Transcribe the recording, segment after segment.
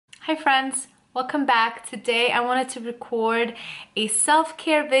Hi friends, welcome back. Today I wanted to record a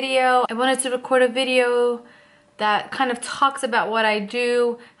self-care video. I wanted to record a video that kind of talks about what I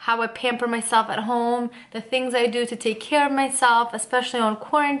do, how I pamper myself at home, the things I do to take care of myself, especially on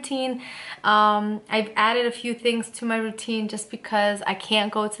quarantine. I've added a few things to my routine just because I can't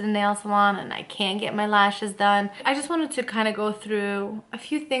go to the nail salon and I can't get my lashes done. I just wanted to kind of go through a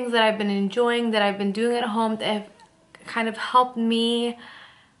few things that I've been enjoying, that I've been doing at home, that have kind of helped me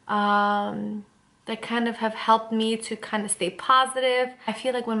that kind of have helped me to kind of stay positive. I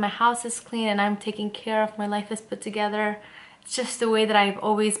feel like when my house is clean and I'm taking care of, my life is put together, it's just the way that I've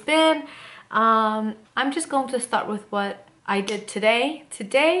always been. I'm just going to start with what I did today.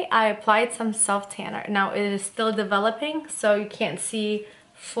 Today I applied some self-tanner. Now it is still developing, so you can't see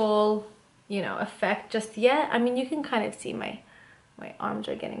full, effect just yet. I mean, you can kind of see my arms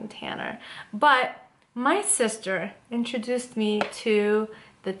are getting tanner. But my sister introduced me to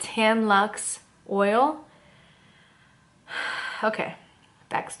the Tan Luxe oil. Okay,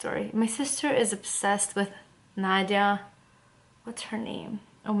 backstory. My sister is obsessed with Nadia. What's her name?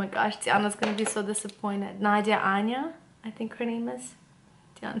 Oh my gosh, Tiana's gonna be so disappointed. Nadia Anya, I think her name is.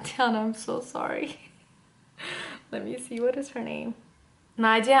 Tiana, I'm so sorry. Let me see, what is her name?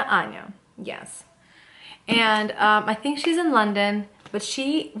 Nadia Anya, yes. And I think she's in London, but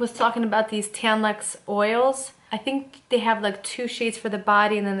she was talking about these Tan Luxe oils. I think they have like 2 shades for the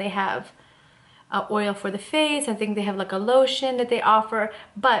body, and then they have oil for the face. I think they have like a lotion that they offer.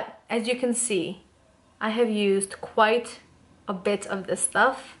 But as you can see, I have used quite a bit of this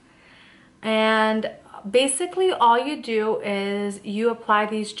stuff. And basically all you do is you apply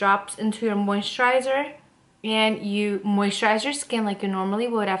these drops into your moisturizer, and you moisturize your skin like you normally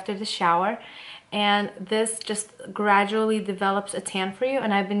would after the shower. And this just gradually develops a tan for you,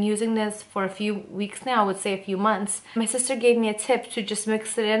 and I've been using this for a few weeks now, I would say a few months. My sister gave me a tip to just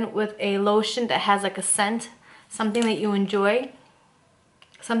mix it in with a lotion that has like a scent, something that you enjoy,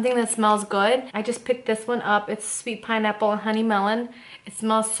 something that smells good. I just picked this one up. It's sweet pineapple and honey melon. It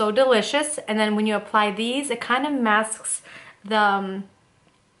smells so delicious, and then when you apply these, it kind of masks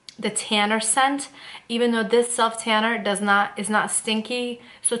the tanner scent, even though this self tanner is not stinky.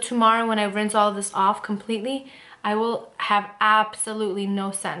 So tomorrow when I rinse all this off completely, I will have absolutely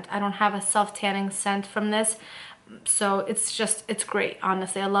no scent. I don't have a self tanning scent from this. So it's great,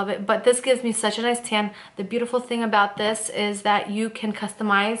 honestly. I love it. But this gives me such a nice tan. The beautiful thing about this is that you can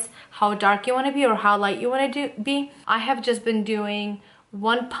customize how dark you want to be or how light you want to be. I have just been doing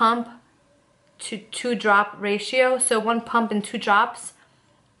 1 pump to 2 drop ratio. So 1 pump and 2 drops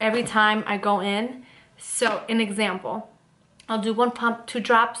every time I go in. So an example, I'll do 1 pump, 2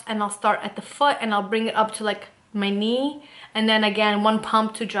 drops, and I'll start at the foot and I'll bring it up to like my knee, and then again 1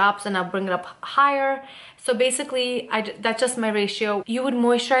 pump, 2 drops, and I'll bring it up higher. So basically that's just my ratio. You would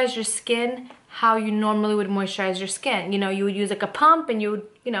moisturize your skin how you normally would moisturize your skin. You would use like a pump, and you would,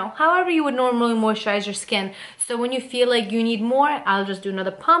 however you would normally moisturize your skin. So when you feel like you need more, I'll just do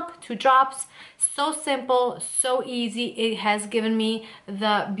another pump, 2 drops. So simple, so easy. It has given me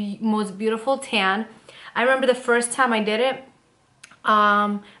the most beautiful tan. I remember the first time I did it,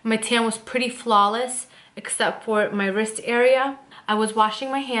 my tan was pretty flawless except for my wrist area. I was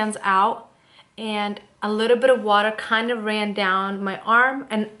washing my hands out, and a little bit of water kind of ran down my arm,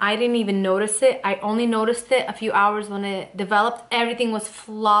 and I didn't even notice it. I only noticed it a few hours when it developed. Everything was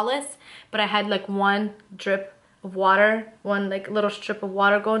flawless, but I had like 1 drip of water, 1 like little strip of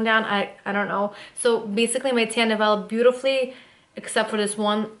water going down. I don't know. So basically my tan developed beautifully except for this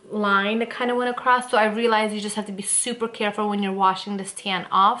 1 line that kind of went across. So I realized you just have to be super careful when you're washing this tan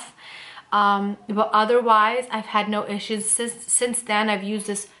off. But otherwise I've had no issues since then. I've used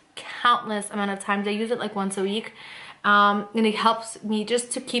this countless amount of times. I use it like once a week, and it helps me just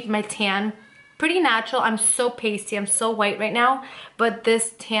to keep my tan pretty natural. I'm so pasty, I'm so white right now, but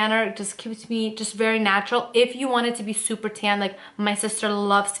this tanner just keeps me just very natural. If you want it to be super tan, like my sister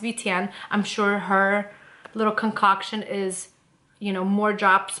loves to be tan, I'm sure her little concoction is, more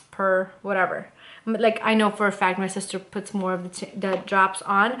drops per whatever. Like I know for a fact my sister puts more of the drops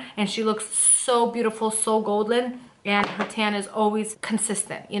on, and she looks so beautiful, so golden, and her tan is always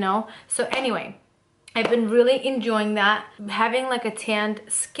consistent, So anyway, I've been really enjoying that. Having like a tanned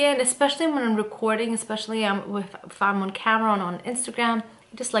skin, especially when I'm recording, especially if I'm on camera and on Instagram,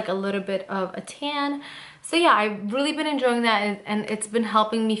 just like a little bit of a tan. So yeah, I've really been enjoying that, and it's been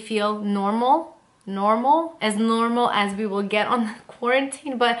helping me feel normal as we will get on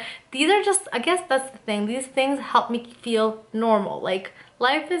quarantine. But these are just, I guess that's the thing, these things help me feel normal. Like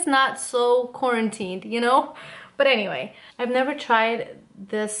life is not so quarantined, But anyway, I've never tried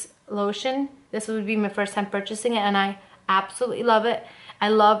this lotion. This would be my first time purchasing it, and I absolutely love it. I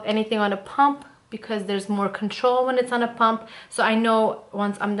love anything on a pump because there's more control when it's on a pump. So I know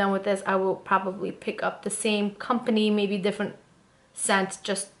once I'm done with this, I will probably pick up the same company, maybe different scents,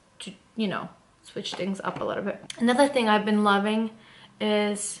 just to, you know, switch things up a little bit. Another thing I've been loving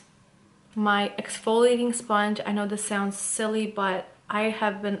is my exfoliating sponge. I know this sounds silly, but I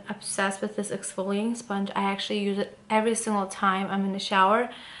have been obsessed with this exfoliating sponge. I actually use it every single time I'm in the shower.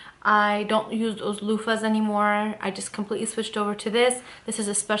 I don't use those loofahs anymore. I just completely switched over to this. This is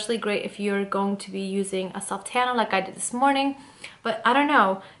especially great if you're going to be using a self-tanner like I did this morning. But I don't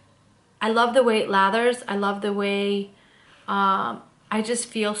know. I love the way it lathers. I love the way I just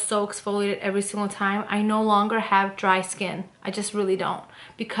feel so exfoliated every single time. I no longer have dry skin. I just really don't,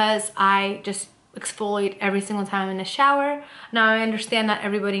 because I just exfoliate every single time in the shower. Now I understand not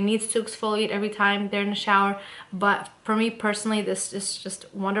everybody needs to exfoliate every time they're in the shower, but for me personally, this is just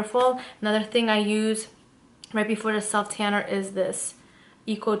wonderful. Another thing I use right before the self tanner is this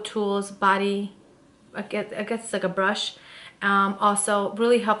Eco Tools body, I guess it's like a brush. Also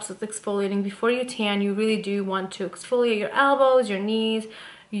really helps with exfoliating. Before you tan, you really do want to exfoliate your elbows, your knees,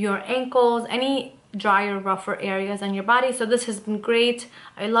 your ankles, any drier, rougher areas on your body. So this has been great.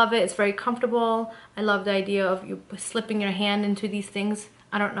 I love it. It's very comfortable. I love the idea of you slipping your hand into these things.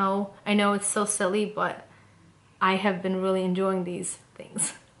 I don't know. I know it's so silly, but I have been really enjoying these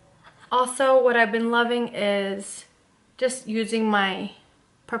things. Also, what I've been loving is just using my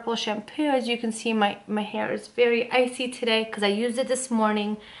purple shampoo. As you can see, my hair is very icy today because I used it this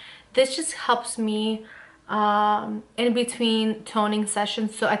morning. This just helps me in between toning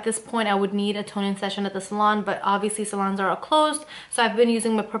sessions. So at this point I would need a toning session at the salon, but obviously salons are all closed, so I've been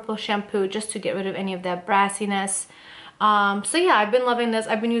using my purple shampoo just to get rid of any of that brassiness. So yeah, I've been loving this.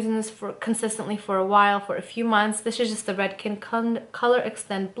 I've been using this consistently for a while, for a few months. This is just the Redken Color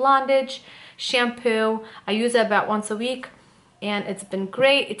Extend Blondage shampoo. I use it about once a week and it's been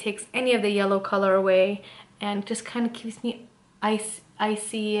great. It takes any of the yellow color away and just kind of keeps me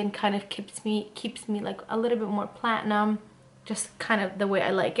icy and kind of keeps me like a little bit more platinum, just kind of the way I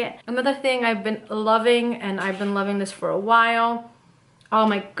like it. Another thing I've been loving, and I've been loving this for a while. Oh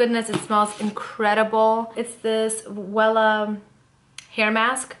my goodness, it smells incredible. It's this Wella hair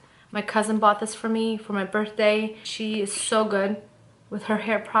mask. My cousin bought this for me for my birthday. She is so good with her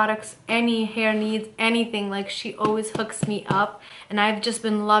hair products. Any hair needs, anything, like she always hooks me up, and I've just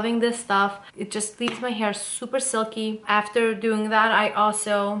been loving this stuff. It just leaves my hair super silky. After doing that, I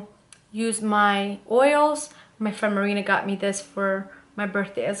also use my oils. My friend Marina got me this for my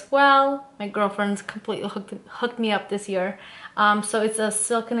birthday as well. My girlfriend's completely hooked me up this year. So it's a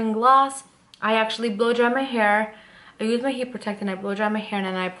silkening gloss. I actually blow dry my hair. I use my heat protectant, I blow dry my hair, and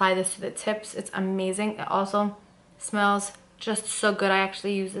then I apply this to the tips. It's amazing. It also smells just so good. I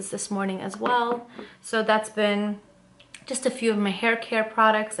actually used this morning as well. So that's been just a few of my hair care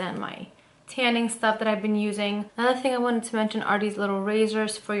products and my tanning stuff that I've been using. Another thing I wanted to mention are these little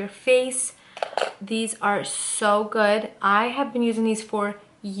razors for your face. These are so good. I have been using these for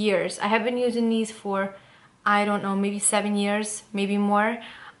years. I have been using these for, I don't know, maybe 7 years, maybe more.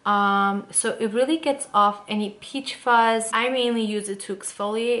 So it really gets off any peach fuzz. I mainly use it to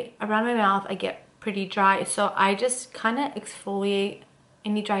exfoliate. Around my mouth I get pretty dry, so I just kind of exfoliate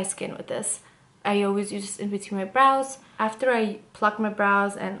any dry skin with this. I always use this in between my brows. After I pluck my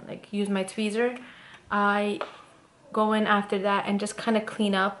brows and like use my tweezer, I go in after that and just kind of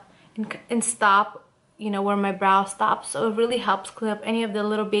clean up and stop, you know, where my brow stops. So it really helps clean up any of the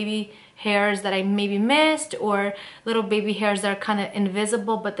little baby hairs that I maybe missed, or little baby hairs that are kind of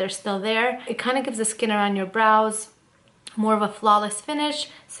invisible but they're still there. It kind of gives the skin around your brows more of a flawless finish.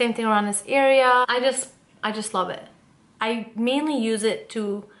 Same thing around this area. I just love it. I mainly use it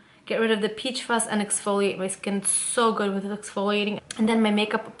to get rid of the peach fuzz and exfoliate my skin. It's so good with exfoliating. And then my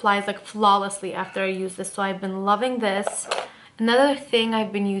makeup applies like flawlessly after I use this. So I've been loving this. Another thing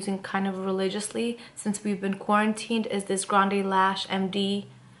I've been using kind of religiously since we've been quarantined is this Grande Lash MD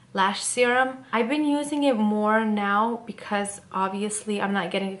lash serum. I've been using it more now because obviously I'm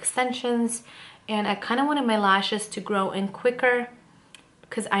not getting extensions, and I kind of wanted my lashes to grow in quicker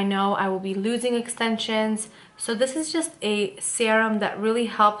because I know I will be losing extensions. So this is just a serum that really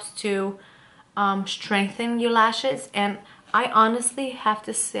helps to strengthen your lashes, and I honestly have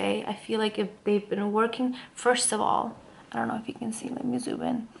to say I feel like if they've been working. First of all, I don't know if you can see, let me zoom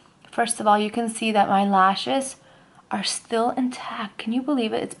in. First of all, you can see that my lashes are still intact. Can you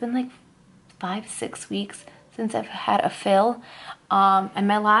believe it? It's been like 5-6 weeks since I've had a fill, and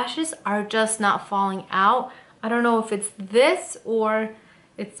my lashes are just not falling out. I don't know if it's this or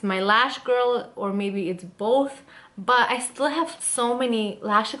it's my lash girl, or maybe it's both, but I still have so many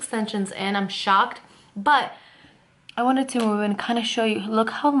lash extensions and I'm shocked. But I wanted to move and kind of show you, look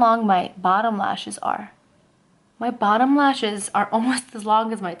how long my bottom lashes are. My bottom lashes are almost as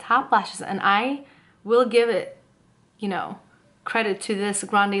long as my top lashes, and I will give it, you know, credit to this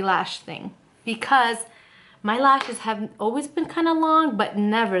Grande Lash thing, because my lashes have always been kind of long, but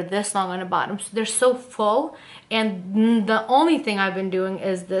never this long on the bottom. So they're so full, and the only thing I've been doing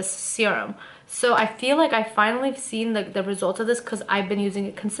is this serum. So I feel like I finally have seen the results of this, because I've been using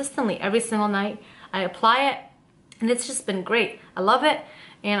it consistently every single night. I apply it, and it's just been great. I love it,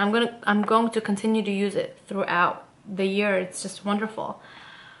 and I'm going to continue to use it throughout the year. It's just wonderful.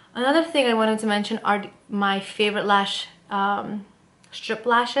 Another thing I wanted to mention are my favorite lash strip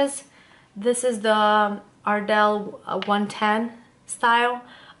lashes. This is the Ardell 110 style.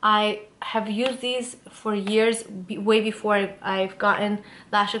 I have used these for years, way before I've gotten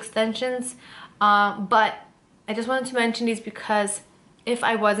lash extensions, but I just wanted to mention these because if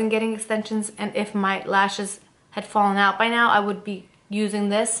I wasn't getting extensions and if my lashes had fallen out by now, I would be using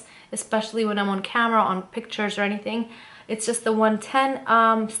this, especially when I'm on camera, on pictures or anything. It's just the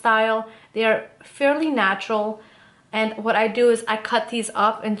 110 style. They are fairly natural, and what I do is I cut these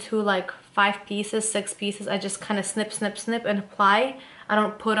up into like 5 pieces, 6 pieces. I just kind of snip, snip, snip and apply. I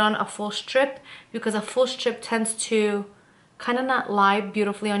don't put on a full strip, because a full strip tends to kind of not lie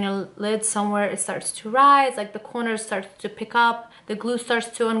beautifully on your lid. Somewhere it starts to rise, like the corners start to pick up, the glue starts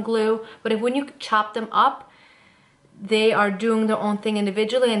to unglue. But when you chop them up, they are doing their own thing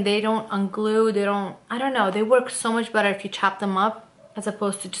individually, and they don't unglue, they don't, I don't know, they work so much better if you chop them up as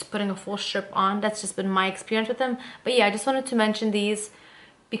opposed to just putting a full strip on. That's just been my experience with them. But yeah, I just wanted to mention these,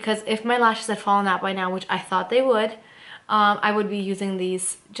 because if my lashes had fallen out by now, which I thought they would, I would be using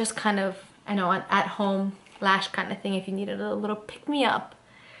these just kind of, I know, an at-home lash kind of thing if you needed a little pick-me-up.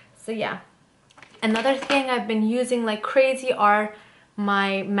 So yeah. Another thing I've been using like crazy are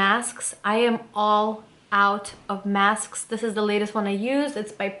my masks. I am all out of masks. This is the latest one I used.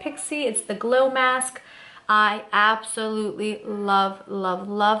 It's by Pixi. It's the Glow Mask. I absolutely love, love,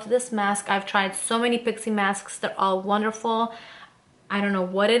 love this mask. I've tried so many Pixi masks. They're all wonderful. I don't know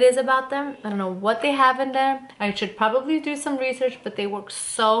what it is about them. I don't know what they have in them. I should probably do some research, but they work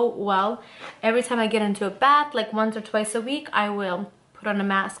so well. Every time I get into a bath, like once or twice a week, I will put on a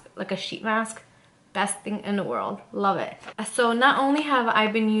mask, like a sheet mask. Best thing in the world. Love it. So not only have I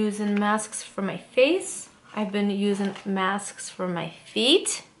been using masks for my face, I've been using masks for my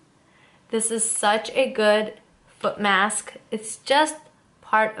feet. This is such a good foot mask. It's just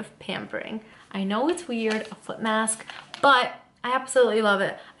part of pampering. I know it's weird, a foot mask, but I absolutely love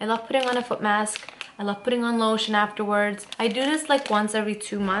it. I love putting on a foot mask. I love putting on lotion afterwards. I do this like once every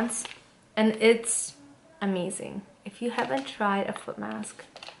 2 months, and it's amazing. If you haven't tried a foot mask,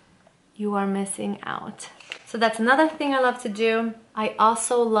 you are missing out. So that's another thing I love to do. I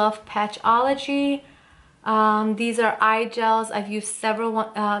also love Patchology. These are eye gels. I've used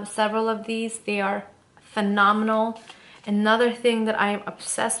several of these. They are phenomenal. Another thing that I am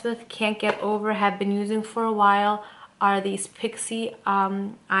obsessed with, can't get over, have been using for a while, are these Pixi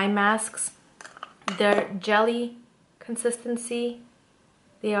eye masks. They're jelly consistency.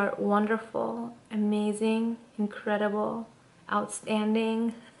 They are wonderful, amazing, incredible,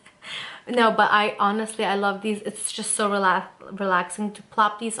 outstanding. No, but I honestly, I love these. It's just so relaxing to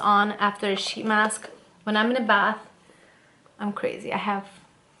plop these on after a sheet mask. When I'm in a bath, I'm crazy.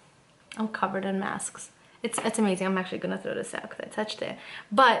 I'm covered in masks. It's amazing. I'm actually gonna throw this out because I touched it.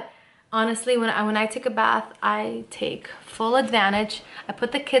 But honestly, when I take a bath, I take full advantage. I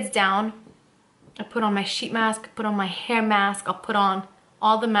put the kids down. I put on my sheet mask, I put on my hair mask, I'll put on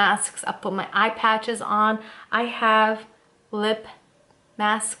all the masks, I'll put my eye patches on. I have lip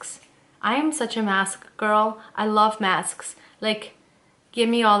masks. I am such a mask girl. I love masks. Like, give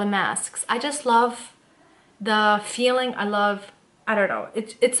me all the masks. I just love the feeling. I don't know.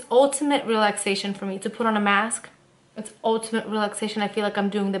 It's ultimate relaxation for me to put on a mask. It's ultimate relaxation. I feel like I'm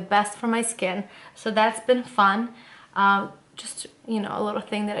doing the best for my skin. So that's been fun. Just, you know, a little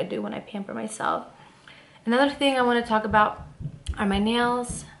thing that I do when I pamper myself. Another thing I want to talk about are my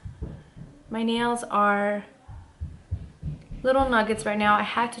nails. My nails are little nuggets right now. I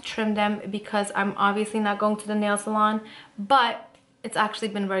had to trim them because I'm obviously not going to the nail salon, but it's actually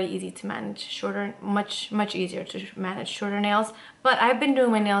been very easy to manage shorter, much easier to manage shorter nails. But I've been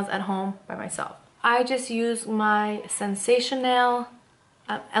doing my nails at home by myself. I just use my Sensational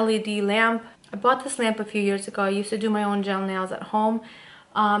LED lamp. I bought this lamp a few years ago. I used to do my own gel nails at home,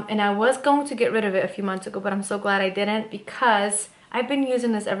 and I was going to get rid of it a few months ago, but I'm so glad I didn't because I've been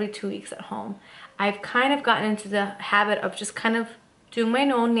using this every 2 weeks at home. I've kind of gotten into the habit of just kind of doing my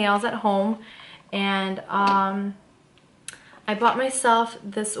own nails at home, and I bought myself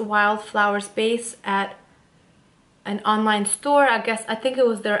this Wildflowers base at an online store. I think it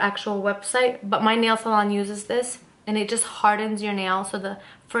was their actual website, but my nail salon uses this, and it just hardens your nail. So the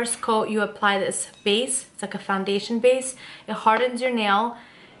first coat, you apply this base, it's like a foundation base. It hardens your nail,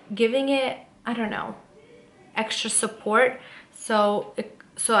 giving it, I don't know, extra support. So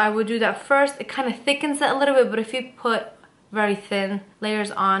I would do that first. It kind of thickens it a little bit, but if you put very thin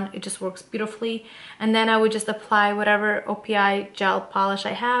layers on, it just works beautifully. And then I would just apply whatever OPI gel polish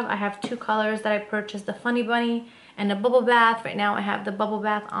I have. I have 2 colors that I purchased, the Funny Bunny and the Bubble Bath. Right now I have the Bubble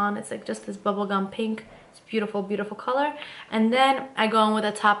Bath on. It's like just this bubblegum pink. It's beautiful, beautiful color. And then I go in with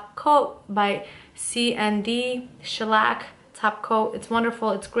a top coat by C&D Shellac top coat. It's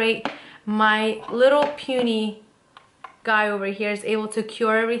wonderful, it's great. My little puny guy over here is able to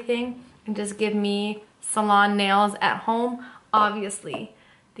cure everything and just give me salon nails at home. Obviously,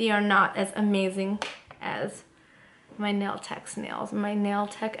 they are not as amazing as my nail tech's nails. My nail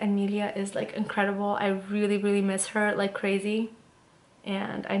tech, Amelia, is like incredible. I really, really miss her like crazy.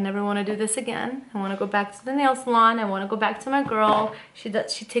 And I never want to do this again. I want to go back to the nail salon. I want to go back to my girl. She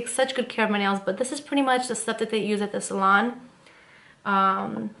takes such good care of my nails, but this is pretty much the stuff that they use at the salon.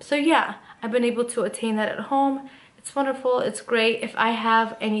 So yeah, I've been able to attain that at home. It's wonderful, it's great. If I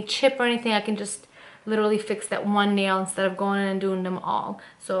have any chip or anything, I can just literally fix that one nail instead of going in and doing them all.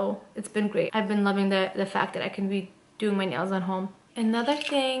 So it's been great. I've been loving the fact that I can be doing my nails at home. Another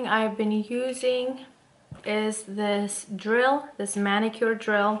thing I've been using is this drill, this manicure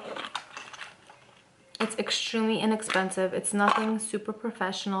drill. It's extremely inexpensive. It's nothing super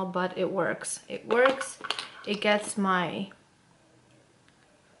professional, but it works. It works. It gets my,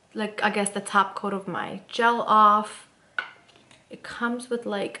 like, I guess the top coat of my gel off. It comes with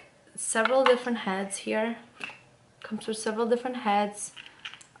like several different heads here. Comes with several different heads.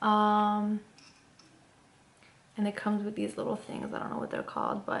 And it comes with these little things. I don't know what they're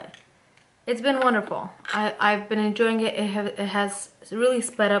called, but it's been wonderful. I've been enjoying it. It has really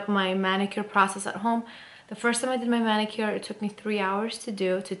sped up my manicure process at home. The first time I did my manicure, it took me 3 hours to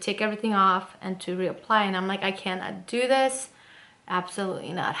do, to take everything off and to reapply. And I'm like, I cannot do this.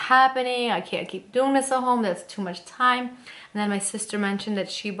 Absolutely not happening. I can't keep doing this at home. That's too much time. And then my sister mentioned that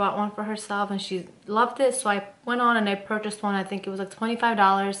she bought one for herself and she loved it. So I went on and I purchased one. I think it was like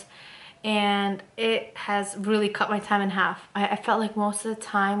 $25. And it has really cut my time in half. I felt like most of the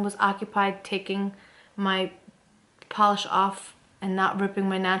time was occupied taking my polish off and not ripping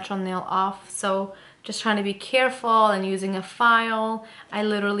my natural nail off. So just trying to be careful and using a file. I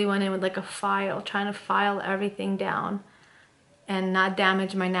literally went in with like a file, trying to file everything down and not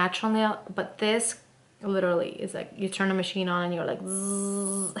damage my natural nail. But this literally is like, you turn the machine on and you're like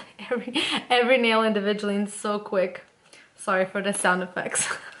zzz, every nail individually, and so quick. Sorry for the sound effects.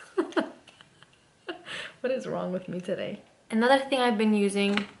 What is wrong with me today? Another thing I've been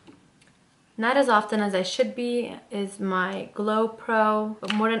using, not as often as I should be, is my Glow Pro.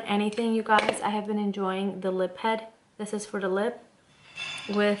 But more than anything, you guys, I have been enjoying the lip head. This is for the lip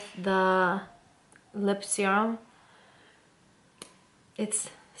with the lip serum. It's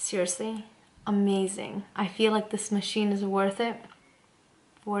seriously amazing. I feel like this machine is worth it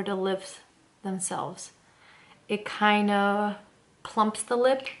for the lips themselves. It kind of plumps the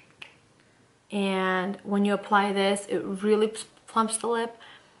lip, and when you apply this, it really plumps the lip.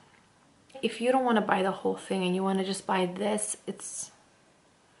 If you don't want to buy the whole thing and you want to just buy this,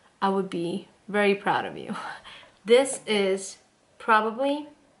 I would be very proud of you. This is probably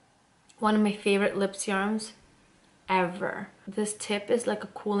one of my favorite lip serums ever. This tip is like a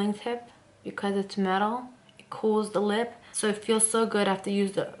cooling tip because it's metal. It cools the lip, so it feels so good after you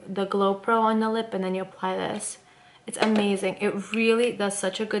use the Glow Pro on the lip and then you apply this. It's amazing. It really does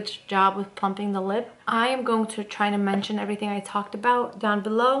such a good job with plumping the lip. I am going to try to mention everything I talked about down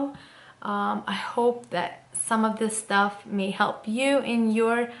below. I hope that some of this stuff may help you in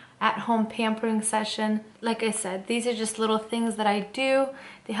your at-home pampering session. Like I said, these are just little things that I do.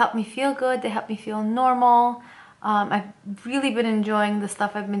 They help me feel good. They help me feel normal. I've really been enjoying the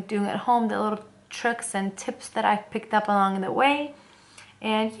stuff I've been doing at home, the little tricks and tips that I've picked up along the way.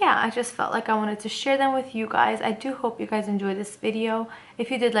 And yeah, I just felt like I wanted to share them with you guys. I do hope you guys enjoyed this video.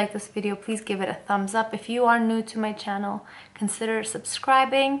 If you did like this video, please give it a thumbs up. If you are new to my channel, consider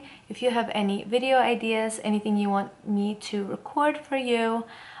subscribing. If you have any video ideas, anything you want me to record for you,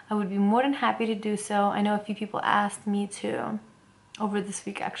 I would be more than happy to do so. I know a few people asked me to, over this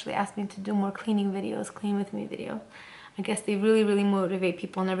week actually, asked me to do more cleaning videos, clean with me videos. I guess they really, really motivate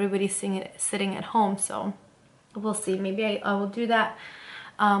people and everybody's sitting at home, so we'll see. Maybe I will do that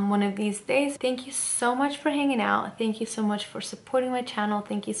one of these days. Thank you so much for hanging out. Thank you so much for supporting my channel.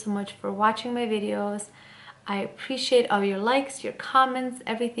 Thank you so much for watching my videos. I appreciate all your likes, your comments,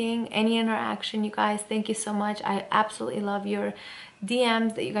 everything, any interaction, you guys. Thank you so much. I absolutely love your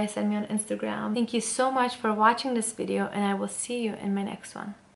DMs that you guys send me on Instagram. Thank you so much for watching this video, and I will see you in my next one.